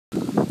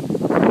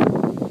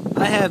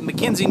I have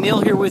Mackenzie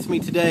Neal here with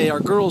me today, our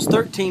girls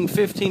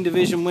 13-15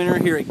 division winner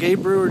here at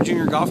Brewer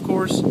Junior Golf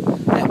Course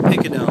at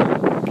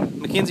Picadome.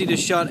 Mackenzie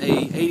just shot a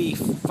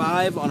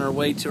 85 on her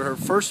way to her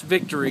first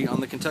victory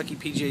on the Kentucky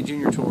PGA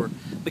Junior Tour.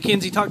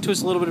 Mackenzie, talk to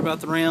us a little bit about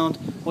the round,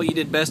 what you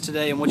did best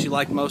today, and what you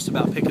liked most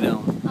about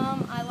Picadome.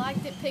 I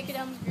like that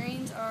Picadome's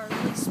greens are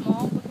really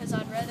small because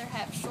I'd rather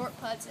have short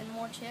putts and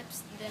more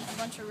chips than a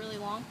bunch of really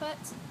long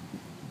putts.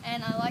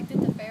 And I like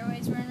that the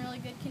fairways were in really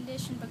good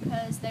condition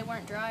because they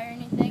weren't dry or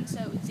anything, so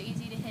it was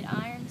easy to hit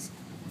irons.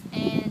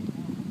 And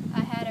I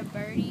had a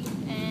birdie,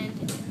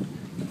 and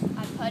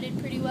I putted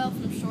pretty well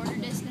from shorter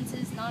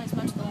distances, not as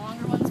much the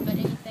longer ones, but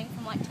anything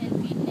from like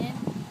 10 feet and in.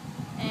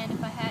 And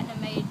if I hadn't have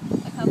made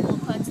a couple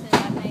of putts that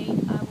I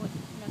made, I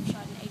wouldn't have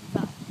shot an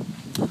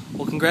 85.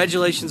 Well,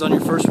 congratulations on your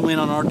first win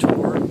on our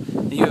tour.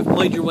 You have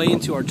played your way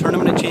into our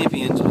Tournament of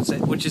Champions,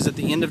 which is at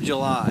the end of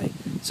July.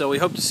 So we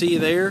hope to see you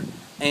there,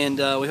 and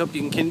we hope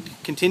you can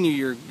continue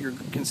your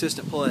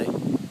consistent play.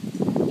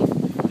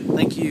 Thank you.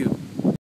 Thank you.